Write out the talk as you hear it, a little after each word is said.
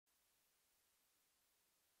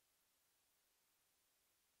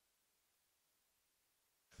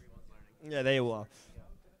Yeah, there you are.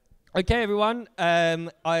 Okay, everyone.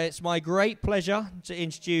 It's my great pleasure to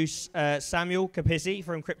introduce Samuel Capizzi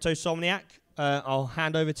from Cryptosomniac. I'll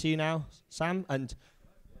hand over to you now, Sam. And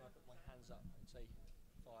when I put my hands up and say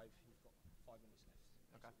 5, you've got 5 minutes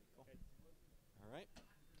left. Okay, cool. All right.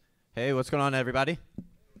 Hey, what's going on, everybody?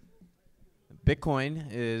 Bitcoin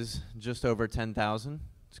is just over 10,000.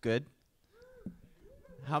 It's good.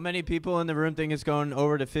 How many people in the room think it's going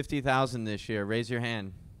over to 50,000 this year? Raise your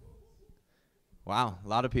hand. Wow, a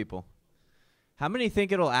lot of people. How many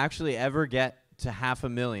think it'll actually ever get to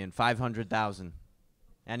 500,000, 500,000?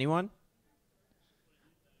 Anyone?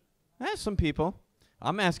 Some people.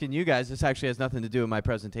 I'm asking you guys. This actually has nothing to do with my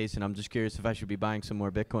presentation. I'm just curious if I should be buying some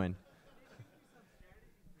more Bitcoin.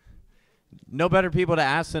 No better people to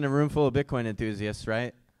ask than a room full of Bitcoin enthusiasts,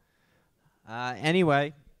 right?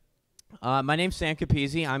 Anyway, my name's Sam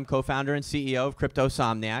Capizzi. I'm co-founder and CEO of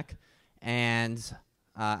Cryptosomniac. And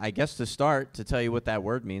I guess to start, to tell you what that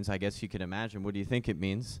word means, I guess you can imagine. What do you think it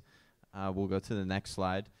means? We'll go to the next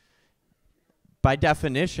slide. By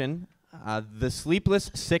definition, the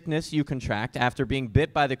sleepless sickness you contract after being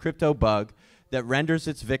bit by the crypto bug that renders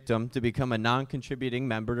its victim to become a non-contributing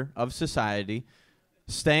member of society,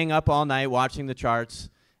 staying up all night watching the charts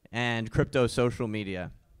and crypto social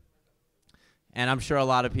media. And I'm sure a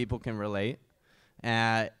lot of people can relate.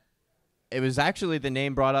 It was actually the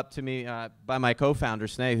name brought up to me by my co-founder,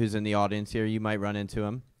 Sneh, who's in the audience here. You might run into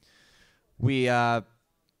him. We, I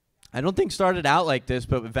don't think started out like this,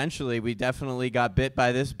 but eventually we definitely got bit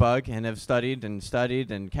by this bug and have studied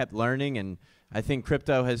and kept learning. And I think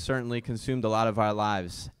crypto has certainly consumed a lot of our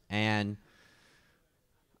lives. And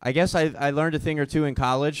I guess I learned a thing or two in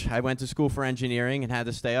college. I went to school for engineering and had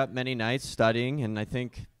to stay up many nights studying. And I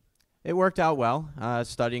think it worked out well,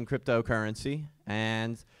 studying cryptocurrency.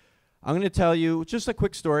 And I'm going to tell you just a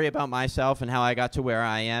quick story about myself and how I got to where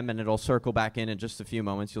I am, and it'll circle back in just a few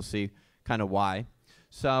moments. You'll see kind of why.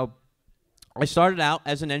 So I started out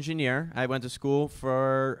as an engineer. I went to school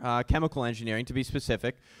for chemical engineering, to be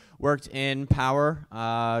specific. Worked in power,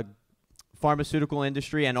 pharmaceutical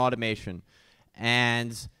industry, and automation.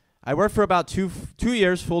 And I worked for about two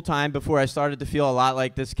years full-time before I started to feel a lot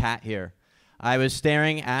like this cat here. I was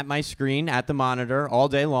staring at my screen, at the monitor, all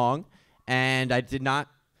day long, and I did not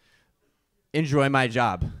enjoy my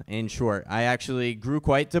job, in short. I actually grew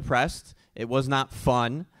quite depressed. It was not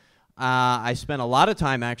fun. I spent a lot of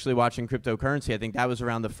time actually watching cryptocurrency. I think that was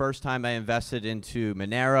around the first time I invested into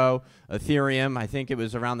Monero, Ethereum. I think it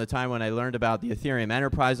was around the time when I learned about the Ethereum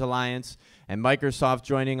Enterprise Alliance and Microsoft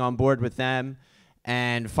joining on board with them,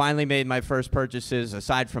 and finally made my first purchases,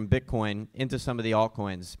 aside from Bitcoin, into some of the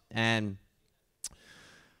altcoins. And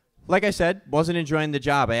like I said, wasn't enjoying the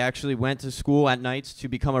job. I actually went to school at nights to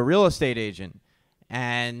become a real estate agent.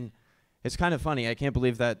 And it's kind of funny. I can't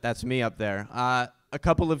believe that that's me up there. A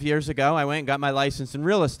couple of years ago, I went and got my license in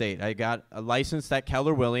real estate. I got a license at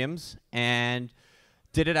Keller Williams and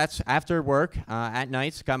did it after work at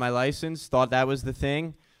nights, got my license, thought that was the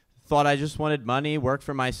thing. Thought I just wanted money, worked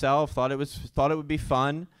for myself, thought it would be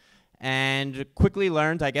fun. And quickly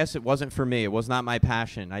learned, I guess it wasn't for me. It was not my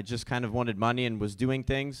passion. I just kind of wanted money and was doing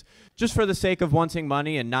things just for the sake of wanting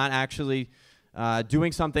money and not actually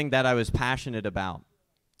doing something that I was passionate about.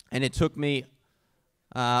 And it took me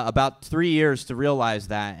about 3 years to realize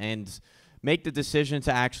that and make the decision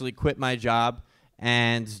to actually quit my job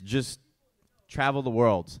and just travel the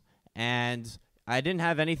world. And I didn't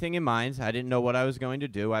have anything in mind. I didn't know what I was going to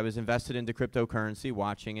do. I was invested into cryptocurrency,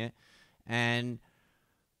 watching it. And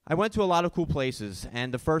I went to a lot of cool places,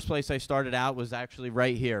 and the first place I started out was actually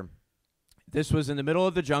right here. This was in the middle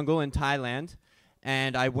of the jungle in Thailand,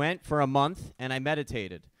 and I went for a month, and I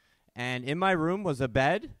meditated. And in my room was a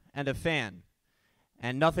bed and a fan,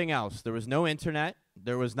 and nothing else. There was no internet.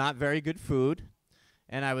 There was not very good food,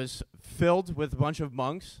 and I was filled with a bunch of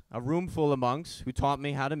monks, a room full of monks who taught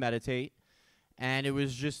me how to meditate, and it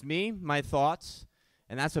was just me, my thoughts,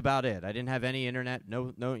 and that's about it. I didn't have any internet,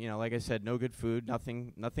 no, like I said, no good food,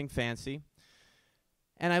 nothing fancy.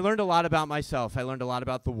 And I learned a lot about myself. I learned a lot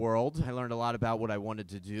about the world. I learned a lot about what I wanted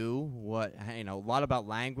to do, a lot about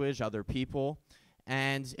language, other people.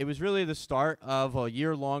 And it was really the start of a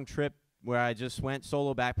year-long trip where I just went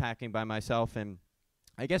solo backpacking by myself. And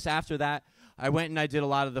I guess after that, I went and I did a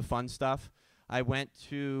lot of the fun stuff. I went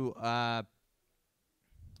to,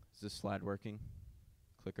 is this slide working?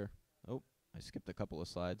 Clicker. Oh. I skipped a couple of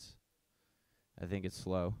slides. I think it's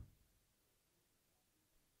slow.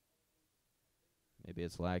 Maybe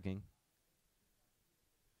it's lagging.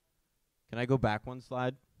 Can I go back one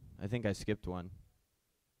slide? I think I skipped one.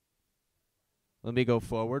 Let me go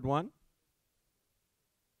forward one.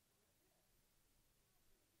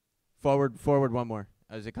 Forward one more.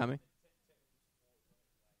 Is it coming?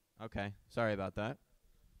 Okay, sorry about that.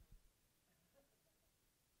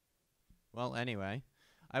 Well, anyway,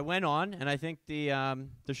 I went on, and I think there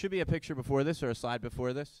should be a picture before this or a slide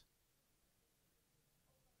before this.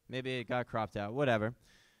 Maybe it got cropped out, whatever.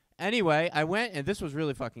 Anyway, I went, and this was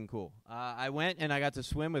really fucking cool. I went, and I got to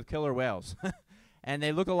swim with killer whales. And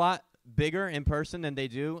they look a lot bigger in person than they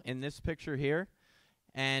do in this picture here.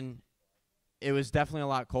 And it was definitely a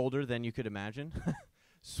lot colder than you could imagine,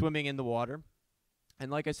 swimming in the water.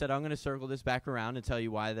 And like I said, I'm going to circle this back around and tell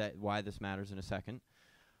you why this matters in a second.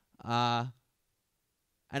 And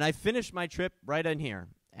I finished my trip right in here.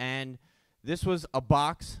 And this was a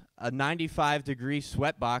box, a 95-degree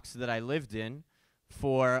sweat box that I lived in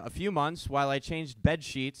for a few months while I changed bed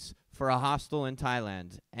sheets for a hostel in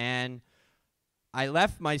Thailand. And I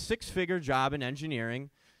left my 6-figure job in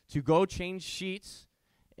engineering to go change sheets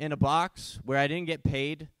in a box where I didn't get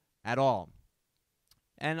paid at all.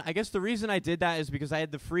 And I guess the reason I did that is because I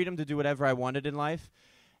had the freedom to do whatever I wanted in life.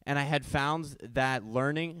 And I had found that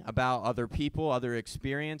learning about other people, other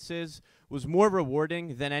experiences, was more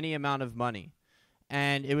rewarding than any amount of money.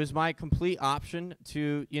 And it was my complete option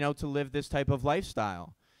to live this type of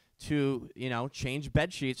lifestyle, to, change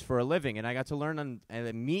bed sheets for a living. And I got to learn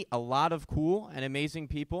and meet a lot of cool and amazing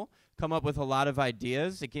people, come up with a lot of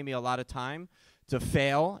ideas. It gave me a lot of time to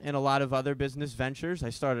fail in a lot of other business ventures. I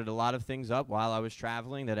started a lot of things up while I was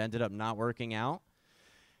traveling that ended up not working out.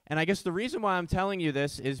 And I guess the reason why I'm telling you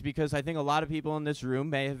this is because I think a lot of people in this room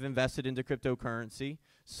may have invested into cryptocurrency,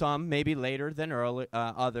 some maybe later than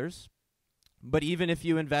others. But even if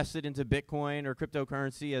you invested into Bitcoin or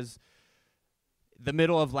cryptocurrency as the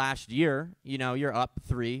middle of last year, you're up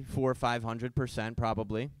 300, 400, 500%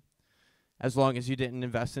 probably, as long as you didn't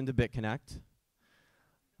invest into BitConnect.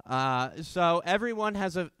 So everyone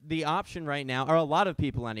has the option right now, or a lot of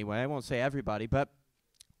people anyway, I won't say everybody, but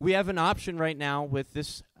we have an option right now with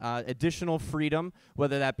this additional freedom,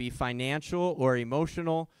 whether that be financial or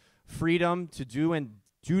emotional freedom to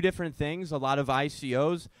do different things. A lot of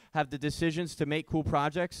ICOs have the decisions to make cool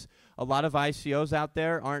projects. A lot of ICOs out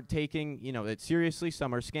there aren't taking it seriously.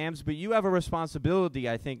 Some are scams, but you have a responsibility,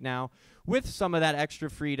 I think, now with some of that extra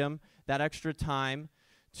freedom, that extra time,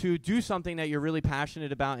 to do something that you're really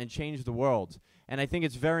passionate about and change the world. And I think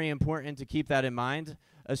it's very important to keep that in mind,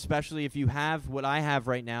 especially if you have what I have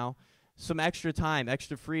right now, some extra time,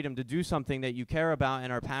 extra freedom to do something that you care about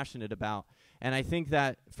and are passionate about. And I think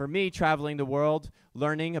that for me, traveling the world,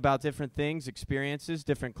 learning about different things, experiences,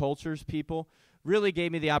 different cultures, people, really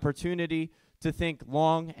gave me the opportunity to think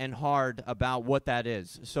long and hard about what that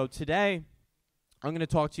is. So today, I'm going to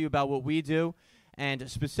talk to you about what we do, and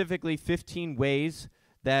specifically 15 ways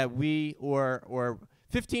that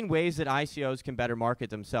 15 ways that ICOs can better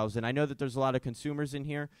market themselves. And I know that there's a lot of consumers in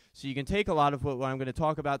here, so you can take a lot of what I'm going to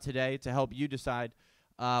talk about today to help you decide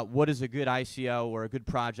what is a good ICO or a good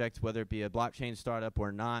project, whether it be a blockchain startup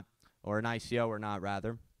or not, or an ICO or not,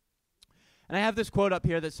 rather. And I have this quote up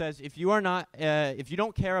here that says, if you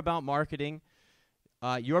don't care about marketing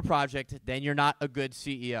your project, then you're not a good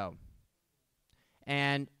CEO.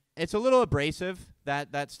 And it's a little abrasive,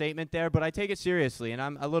 that statement there, but I take it seriously, and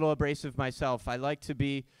I'm a little abrasive myself. I like to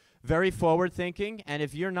be very forward-thinking, and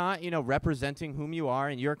if you're not, representing whom you are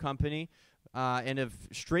in your company in a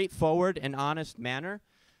straightforward and honest manner,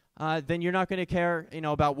 then you're not going to care,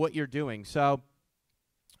 about what you're doing. So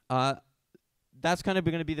that's kind of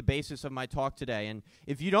going to be the basis of my talk today. And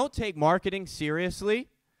if you don't take marketing seriously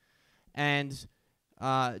and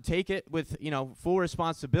take it with, full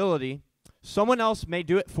responsibility, someone else may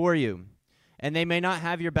do it for you, and they may not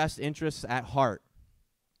have your best interests at heart.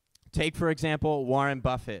 Take, for example, Warren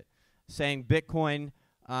Buffett saying Bitcoin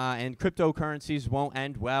and cryptocurrencies won't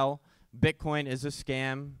end well. Bitcoin is a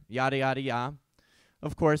scam, yada, yada, yada.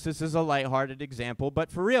 Of course, this is a lighthearted example,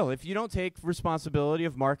 but for real, if you don't take responsibility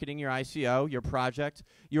of marketing your ICO, your project,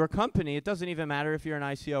 your company, it doesn't even matter if you're an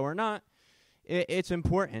ICO or not, it's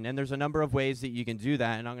important, and there's a number of ways that you can do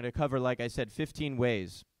that, and I'm going to cover, like I said, 15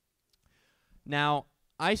 ways. Now,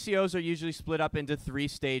 ICOs are usually split up into 3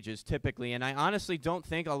 stages, typically, and I honestly don't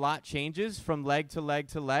think a lot changes from leg to leg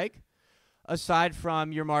to leg, aside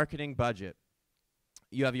from your marketing budget.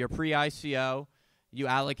 You have your pre-ICO, you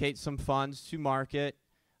allocate some funds to market,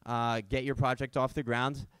 get your project off the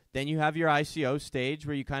ground. Then you have your ICO stage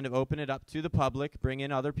where you kind of open it up to the public, bring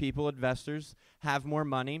in other people, investors, have more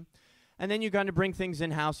money. And then you kind of bring things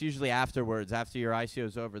in-house usually afterwards, after your ICO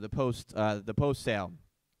is over, the post-sale.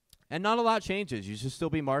 And not a lot changes. You should still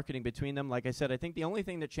be marketing between them. Like I said, I think the only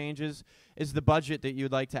thing that changes is the budget that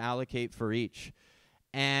you'd like to allocate for each.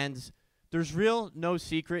 And there's no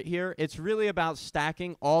secret here. It's really about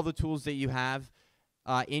stacking all the tools that you have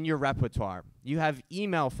in your repertoire. You have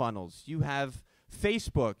email funnels, you have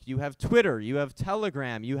Facebook, you have Twitter, you have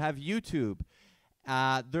Telegram, you have YouTube.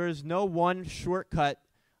 There's no one shortcut,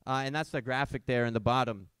 and that's the graphic there in the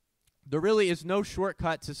bottom. There really is no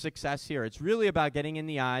shortcut to success here. It's really about getting in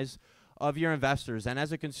the eyes of your investors. And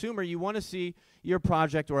as a consumer, you want to see your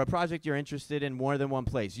project or a project you're interested in more than one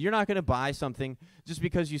place. You're not going to buy something just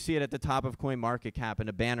because you see it at the top of CoinMarketCap in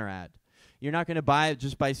a banner ad. You're not going to buy it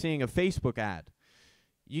just by seeing a Facebook ad.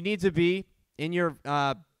 You need to be in your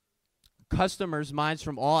customers' minds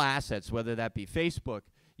from all assets, whether that be Facebook,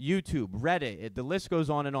 YouTube, Reddit. The list goes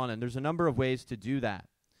on, and there's a number of ways to do that.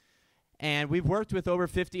 And we've worked with over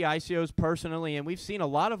 50 ICOs personally, and we've seen a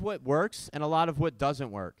lot of what works and a lot of what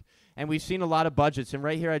doesn't work. And we've seen a lot of budgets. And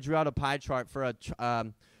right here I drew out a pie chart for a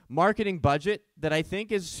marketing budget that I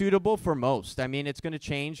think is suitable for most. I mean, it's going to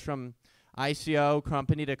change from ICO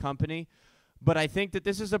company to company. But I think that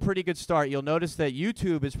this is a pretty good start. You'll notice that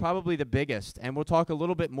YouTube is probably the biggest. And we'll talk a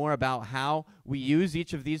little bit more about how we use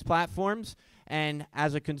each of these platforms. And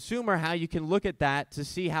as a consumer, how you can look at that to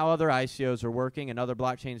see how other ICOs are working and other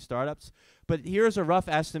blockchain startups. But here's a rough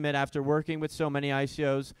estimate after working with so many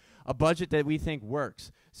ICOs, a budget that we think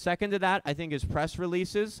works. Second to that, I think, is press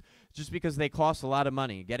releases, just because they cost a lot of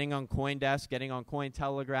money. Getting on CoinDesk, getting on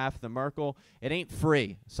Cointelegraph, the Merkle, it ain't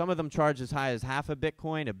free. Some of them charge as high as half a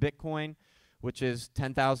Bitcoin, which is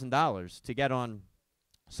 $10,000 to get on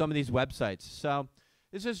some of these websites. So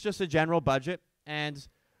this is just a general budget. And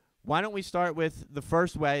why don't we start with the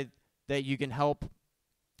first way that you can help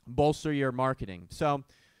bolster your marketing? So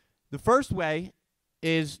the first way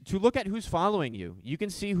is to look at who's following you. You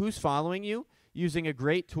can see who's following you using a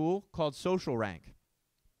great tool called Social Rank.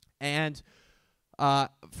 And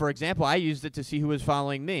for example, I used it to see who was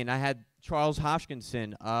following me. And I had Charles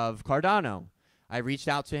Hoskinson of Cardano. I reached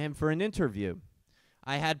out to him for an interview.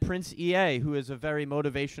 I had Prince EA, who is a very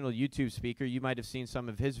motivational YouTube speaker. You might have seen some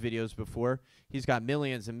of his videos before. He's got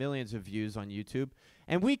millions and millions of views on YouTube.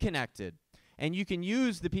 And we connected. And you can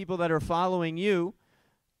use the people that are following you.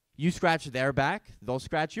 You scratch their back, they'll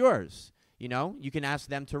scratch yours. You know, you can ask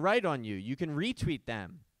them to write on you. You can retweet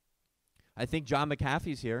them. I think John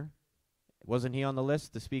McAfee's here. Wasn't he on the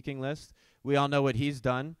list, the speaking list? We all know what he's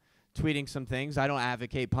done, tweeting some things. I don't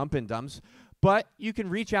advocate pump and dumps. But you can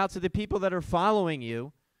reach out to the people that are following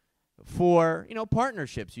you for,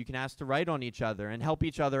 partnerships. You can ask to write on each other and help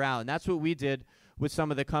each other out. And that's what we did with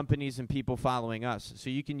some of the companies and people following us.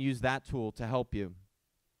 So you can use that tool to help you.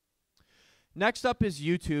 Next up is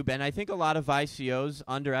YouTube. And I think a lot of ICOs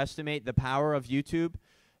underestimate the power of YouTube.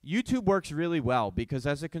 YouTube works really well because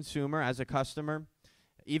as a consumer, as a customer,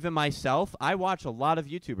 even myself, I watch a lot of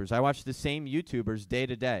YouTubers. I watch the same YouTubers day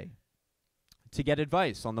to day to get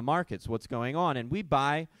advice on the markets, what's going on. And we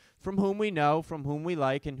buy from whom we know, from whom we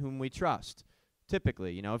like, and whom we trust.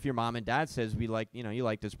 Typically, if your mom and dad says you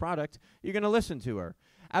like this product, you're going to listen to her.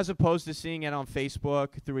 As opposed to seeing it on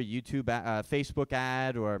Facebook through a YouTube Facebook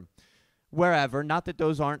ad or wherever. Not that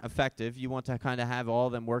those aren't effective. You want to kind of have all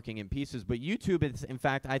of them working in pieces. But YouTube is, in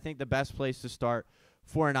fact, I think the best place to start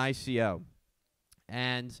for an ICO.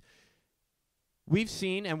 And we've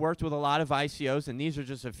seen and worked with a lot of ICOs, and these are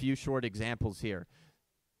just a few short examples here.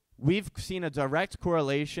 We've seen a direct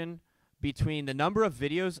correlation between the number of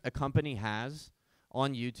videos a company has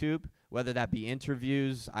on YouTube, whether that be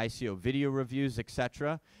interviews, ICO video reviews,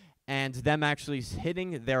 etc., and them actually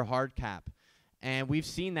hitting their hard cap. And we've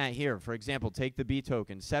seen that here. For example, take the B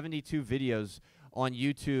token, 72 videos on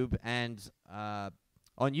YouTube and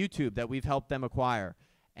on YouTube that we've helped them acquire.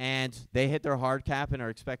 And they hit their hard cap and are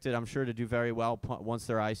expected, I'm sure, to do very well once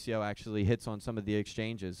their ICO actually hits on some of the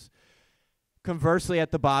exchanges. Conversely,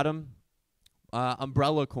 at the bottom,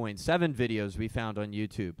 Umbrella Coin, 7 videos we found on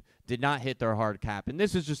YouTube, did not hit their hard cap. And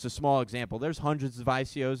this is just a small example. There's hundreds of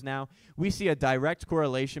ICOs now. We see a direct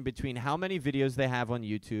correlation between how many videos they have on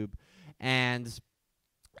YouTube and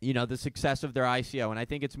the success of their ICO. And I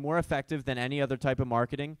think it's more effective than any other type of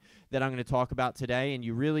marketing that I'm going to talk about today, and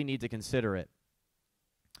you really need to consider it.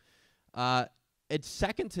 It's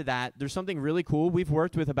second to that, there's something really cool. We've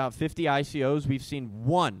worked with about 50 ICOs. We've seen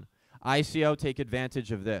one ICO take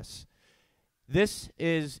advantage of this. This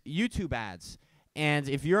is YouTube ads. And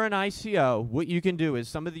if you're an ICO, what you can do is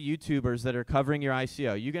some of the YouTubers that are covering your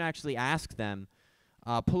ICO, you can actually ask them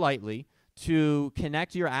politely to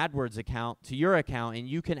connect your AdWords account to your account, and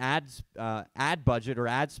you can ad budget or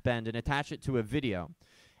ad spend and attach it to a video.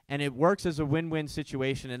 And it works as a win-win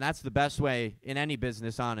situation, and that's the best way in any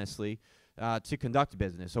business, honestly, to conduct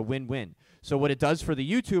business, a win-win. So what it does for the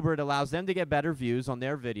YouTuber, it allows them to get better views on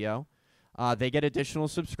their video. They get additional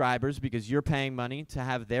subscribers because you're paying money to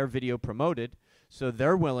have their video promoted. So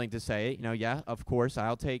they're willing to say, yeah, of course,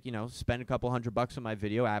 I'll take, spend a couple $100 on my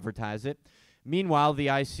video, advertise it. Meanwhile, the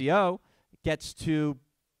ICO gets to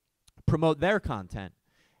promote their content.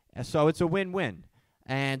 So it's a win-win.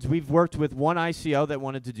 And we've worked with one ICO that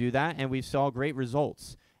wanted to do that, and we saw great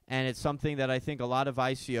results. And it's something that I think a lot of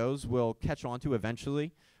ICOs will catch on to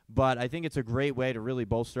eventually. But I think it's a great way to really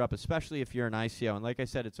bolster up, especially if you're an ICO. And like I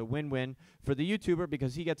said, it's a win-win for the YouTuber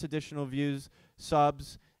because he gets additional views,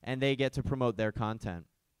 subs, and they get to promote their content.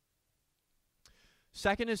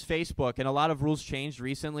 Second is Facebook, and a lot of rules changed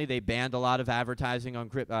recently. They banned a lot of advertising on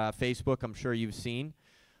Facebook, I'm sure you've seen.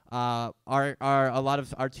 A lot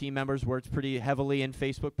of our team members worked pretty heavily in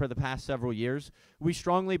Facebook for the past several years. We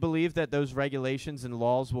strongly believe that those regulations and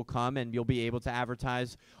laws will come, and you'll be able to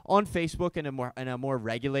advertise on Facebook in a more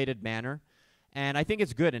regulated manner. And I think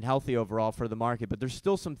it's good and healthy overall for the market, but there's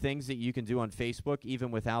still some things that you can do on Facebook even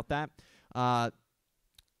without that.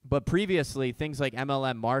 But previously, things like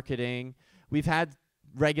MLM marketing, we've had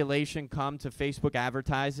regulation come to Facebook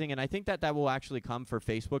advertising, and I think that will actually come for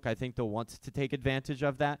Facebook. I think they'll want to take advantage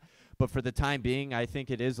of that. But for the time being, I think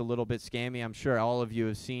it is a little bit scammy. I'm sure all of you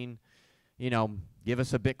have seen, give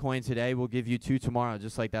us a Bitcoin today, we'll give you 2 tomorrow,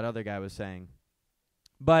 just like that other guy was saying.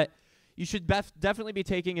 But you should definitely be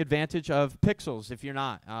taking advantage of pixels if you're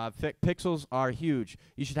not. Pixels are huge.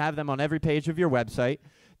 You should have them on every page of your website.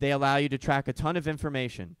 They allow you to track a ton of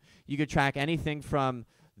information. You could track anything from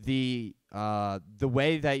the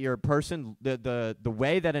way that your person, the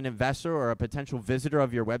way that an investor or a potential visitor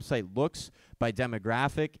of your website looks by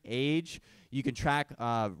demographic, age. You can track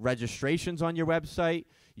registrations on your website.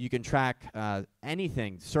 You can track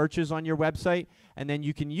anything, searches on your website, and then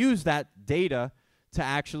you can use that data to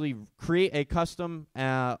actually create a custom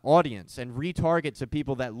audience and retarget to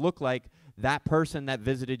people that look like that person that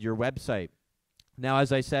visited your website. Now,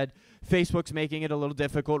 as I said, Facebook's making it a little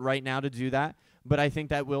difficult right now to do that, but I think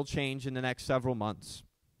that will change in the next several months.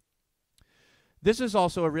 This is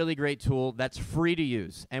also a really great tool that's free to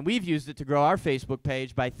use, and we've used it to grow our Facebook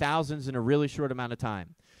page by thousands in a really short amount of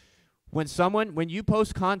time. When you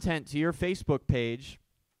post content to your Facebook page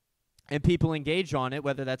and people engage on it,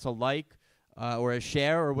 whether that's a like or a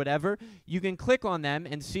share or whatever, you can click on them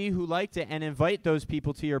and see who liked it and invite those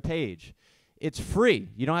people to your page. It's free.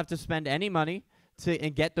 You don't have to spend any money to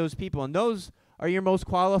get those people, and those are your most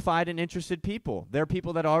qualified and interested people. They're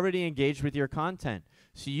people that already engaged with your content.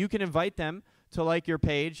 So you can invite them to like your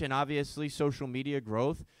page, and obviously social media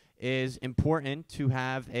growth is important to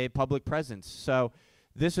have a public presence. So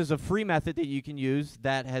this is a free method that you can use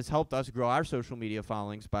that has helped us grow our social media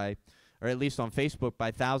followings by, or at least on Facebook,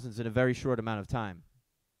 by thousands in a very short amount of time.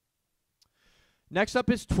 Next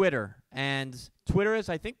up is Twitter, and Twitter is,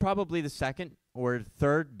 I think, probably the second or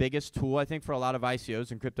third biggest tool, I think, for a lot of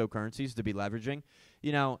ICOs and cryptocurrencies to be leveraging.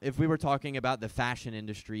 If we were talking about the fashion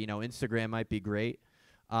industry, Instagram might be great.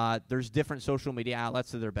 There's different social media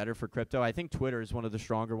outlets that are better for crypto. I think Twitter is one of the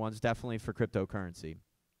stronger ones, definitely for cryptocurrency.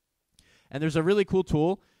 And there's a really cool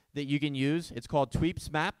tool that you can use. It's called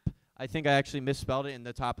Tweepsmap. I think I actually misspelled it in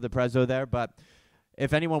the top of the prezzo there, but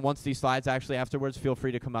if anyone wants these slides actually afterwards, feel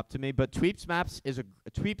free to come up to me. But Tweepsmap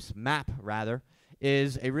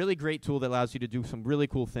is a really great tool that allows you to do some really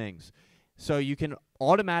cool things. So you can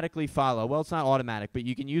automatically follow. Well, it's not automatic, but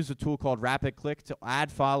you can use a tool called Rapid Click to add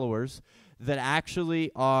followers that actually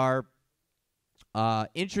are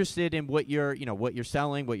interested in what you're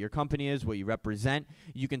selling, what your company is, what you represent.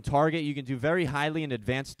 You can target. You can do very highly and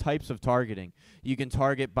advanced types of targeting. You can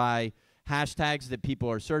target by hashtags that people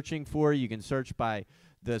are searching for. You can search by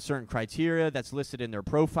the certain criteria that's listed in their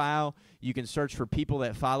profile. You can search for people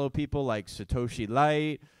that follow people like Satoshi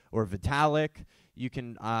Light or Vitalik. You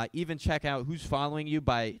can even check out who's following you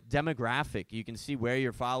by demographic. You can see where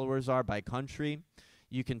your followers are by country.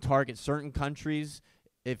 You can target certain countries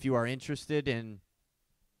if you are interested in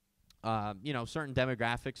certain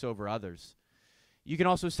demographics over others. You can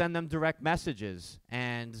also send them direct messages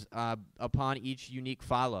and upon each unique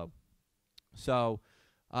follow. So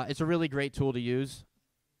it's a really great tool to use.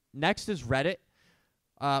 Next is Reddit.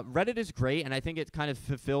 Reddit is great, and I think it kind of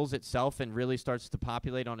fulfills itself and really starts to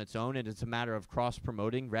populate on its own, and it's a matter of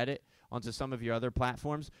cross-promoting Reddit onto some of your other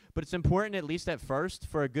platforms. But it's important, at least at first,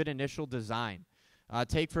 for a good initial design.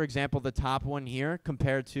 Take, for example, the top one here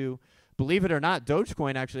compared to, believe it or not,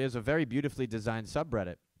 Dogecoin actually has a very beautifully designed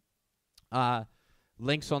subreddit.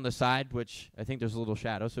 Links on the side, which I think there's a little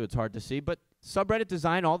shadow, so it's hard to see. But subreddit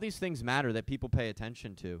design, all these things matter that people pay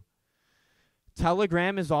attention to.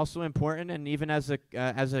 Telegram is also important, and even as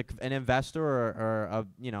an investor or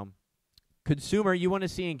Consumer, you want to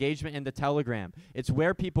see engagement in the Telegram. It's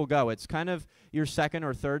where people go. It's kind of your second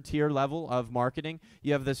or third tier level of marketing.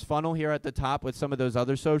 You have this funnel here at the top with some of those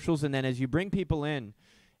other socials, and then as you bring people in,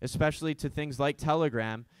 especially to things like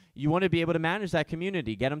Telegram, you want to be able to manage that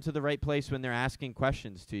community, get them to the right place when they're asking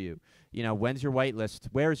questions to you. You know, when's your whitelist?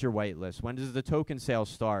 Where's your whitelist? When does the token sale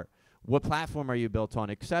start? What platform are you built on,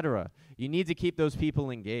 etc. You need to keep those people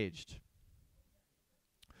engaged.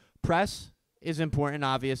 Press is important,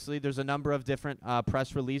 obviously. There's a number of different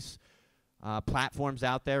press release platforms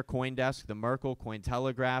out there, CoinDesk, the Merkle,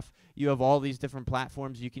 Cointelegraph. You have all these different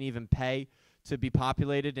platforms. You can even pay to be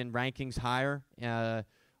populated in rankings higher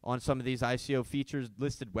on some of these ICO features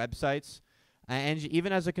listed websites. And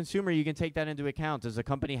even as a consumer, you can take that into account. Does a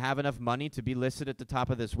company have enough money to be listed at the top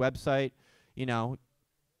of this website? You know,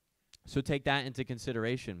 so take that into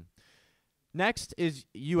consideration. Next is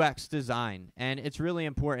UX design, and it's really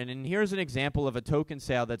important. And here's an example of a token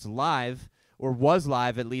sale that's live, or was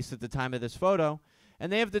live at least at the time of this photo,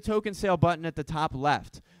 and they have the token sale button at the top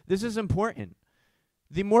left. This is important.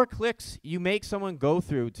 The more clicks you make someone go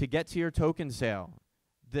through to get to your token sale,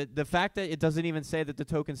 the fact that it doesn't even say that the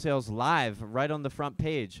token sale is live right on the front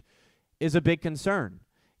page is a big concern.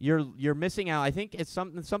 You're missing out. I think it's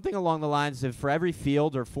something along the lines of for every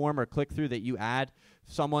field or form or click through that you add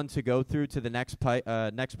someone to go through to the next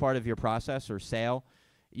part of your process or sale,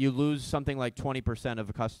 you lose something like 20% of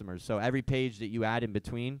the customers. So every page that you add in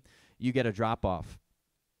between, you get a drop off.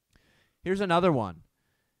 Here's another one.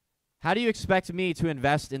 How do you expect me to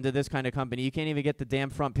invest into this kind of company? You can't even get the damn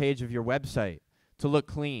front page of your website to look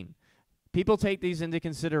clean. People take these into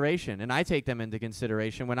consideration, and I take them into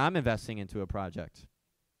consideration when I'm investing into a project.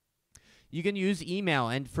 You can use email,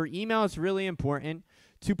 and for email, it's really important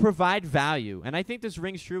to provide value. And I think this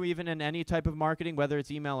rings true even in any type of marketing, whether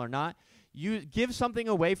it's email or not. You give something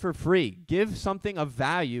away for free. Give something of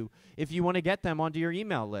value if you want to get them onto your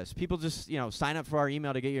email list. People just, you know, sign up for our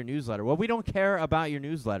email to get your newsletter. Well, we don't care about your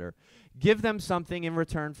newsletter. Give them something in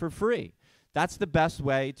return for free. That's the best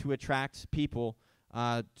way to attract people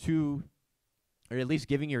to, or at least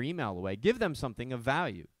giving your email away. Give them something of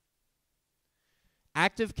value.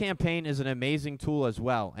 Active Campaign is an amazing tool as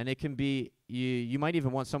well, and it can be, you might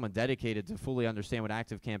even want someone dedicated to fully understand what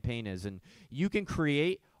Active Campaign is, and you can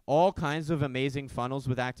create all kinds of amazing funnels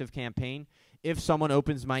with Active Campaign. If someone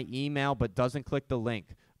opens my email but doesn't click the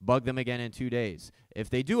link, bug them again in 2 days. If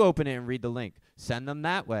they do open it and read the link, send them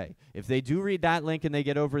that way. If they do read that link and they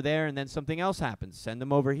get over there and then something else happens, send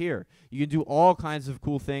them over here. You can do all kinds of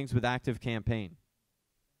cool things with Active Campaign.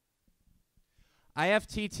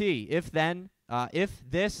 IFTT, if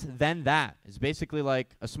this, then that, is basically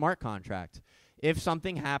like a smart contract. If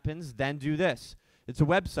something happens, then do this. It's a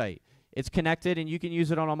website. It's connected, and you can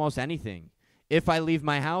use it on almost anything. If I leave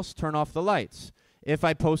my house, turn off the lights. If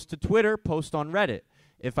I post to Twitter, post on Reddit.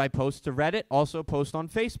 If I post to Reddit, also post on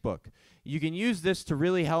Facebook. You can use this to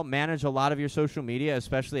really help manage a lot of your social media,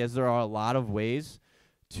 especially as there are a lot of ways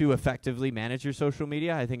to effectively manage your social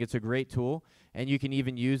media. I think it's a great tool, and you can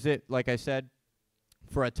even use it, like I said,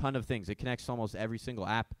 for a ton of things. It connects to almost every single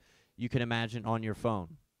app you can imagine on your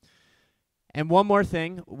phone. And one more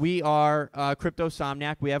thing, we are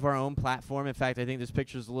Cryptosomniac. We have our own platform. In fact, I think this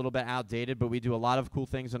picture is a little bit outdated, but we do a lot of cool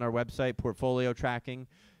things on our website, portfolio tracking,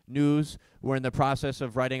 news. We're in the process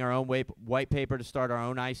of writing our own white paper to start our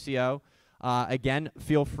own ICO. Again,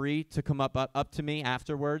 feel free to come up to me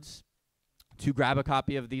afterwards to grab a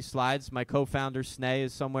copy of these slides. My co-founder, Sneh,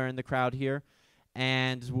 is somewhere in the crowd here,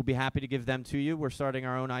 and we'll be happy to give them to you. We're starting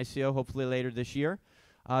our own ICO hopefully later this year,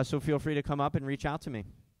 so feel free to come up and reach out to me.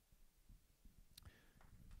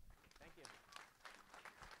 Thank you.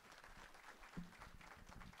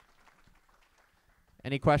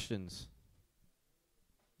 Any questions?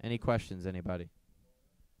 Any questions, anybody?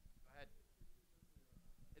 Go ahead.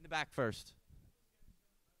 In the back first.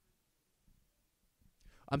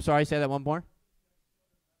 I'm sorry, say that one more.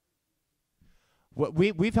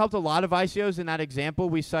 We've helped a lot of ICOs. In that example,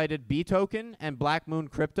 we cited B-Token and Black Moon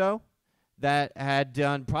Crypto that had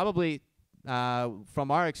done probably, from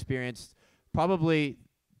our experience, probably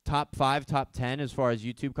top 5, top 10 as far as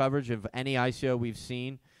YouTube coverage of any ICO we've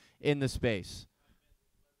seen in the space.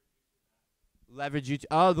 Leverage YouTube.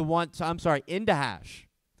 Oh, the one. I'm sorry. Indahash.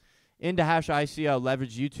 Indahash ICO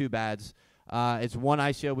leverage YouTube ads. It's one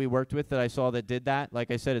ICO we worked with that I saw that did that.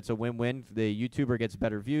 Like I said, it's a win-win. The YouTuber gets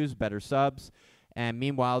better views, better subs, and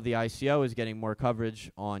meanwhile, the ICO is getting more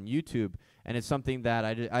coverage on YouTube. And it's something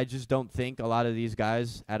that I just don't think a lot of these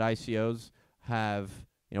guys at ICOs have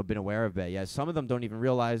been aware of it. Yeah, some of them don't even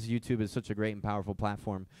realize YouTube is such a great and powerful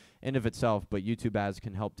platform in of itself, but YouTube ads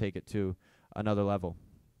can help take it to another level.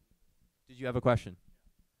 Did you have a question?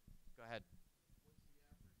 Go ahead.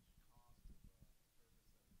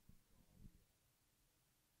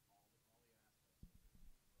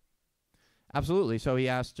 Absolutely. So he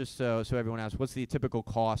asked, just so everyone asks, what's the typical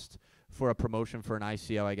cost for a promotion for an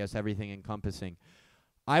ICO? I guess everything encompassing.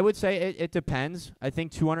 I would say it depends. I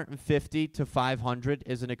think 250 to 500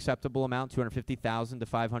 is an acceptable amount. 250,000 to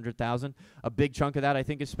 500,000. A big chunk of that I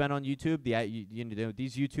think is spent on YouTube.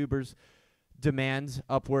 These YouTubers demand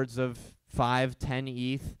upwards of 5, 10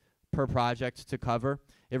 ETH per project to cover.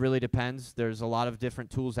 It really depends. There's a lot of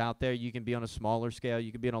different tools out there. You can be on a smaller scale.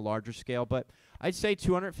 You can be on a larger scale. But I'd say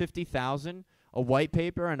 250,000, a white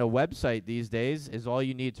paper and a website these days is all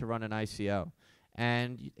you need to run an ICO.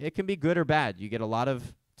 And it can be good or bad. You get a lot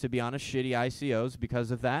of, to be honest, shitty ICOs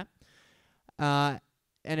because of that. And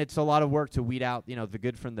it's a lot of work to weed out, the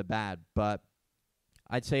good from the bad. But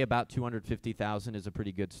I'd say about 250,000 is a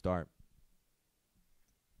pretty good start.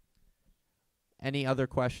 Any other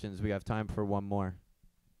questions? We have time for one more.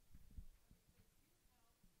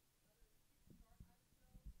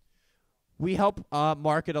 We help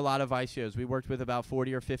market a lot of ICOs. We worked with about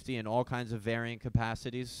 40 or 50 in all kinds of varying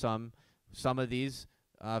capacities. Some of these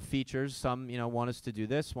features, some want us to do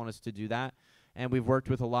this, want us to do that, and we've worked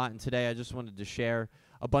with a lot. And today I just wanted to share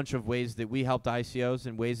a bunch of ways that we helped ICOs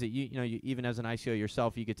and ways that you even as an ICO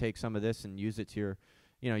yourself, you could take some of this and use it to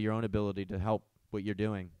your own ability to help what you're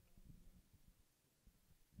doing.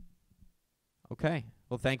 Okay.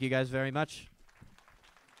 Well, thank you guys very much.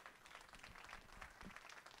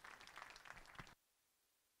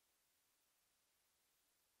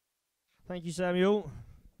 Thank you, Samuel.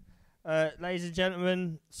 Ladies and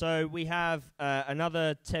gentlemen, so we have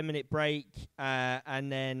another 10-minute break, and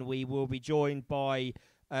then we will be joined by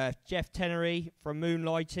Jeff Tenery from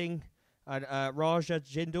Moonlighting and Raja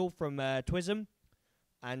Jindal from Twism.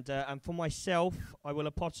 And for myself, I will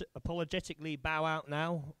apologetically bow out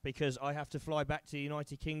now because I have to fly back to the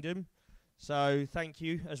United Kingdom. So thank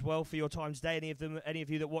you as well for your time today, any of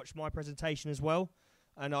you that watched my presentation as well.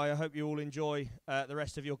 And I hope you all enjoy the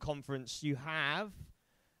rest of your conference. You have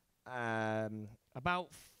about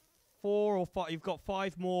 4 or 5. You've got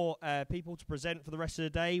 5 more people to present for the rest of the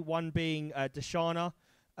day. One being Dashana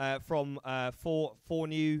from 4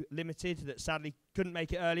 New Limited that sadly couldn't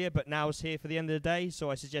make it earlier, but now is here for the end of the day.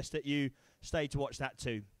 So I suggest that you stay to watch that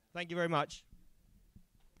too. Thank you very much.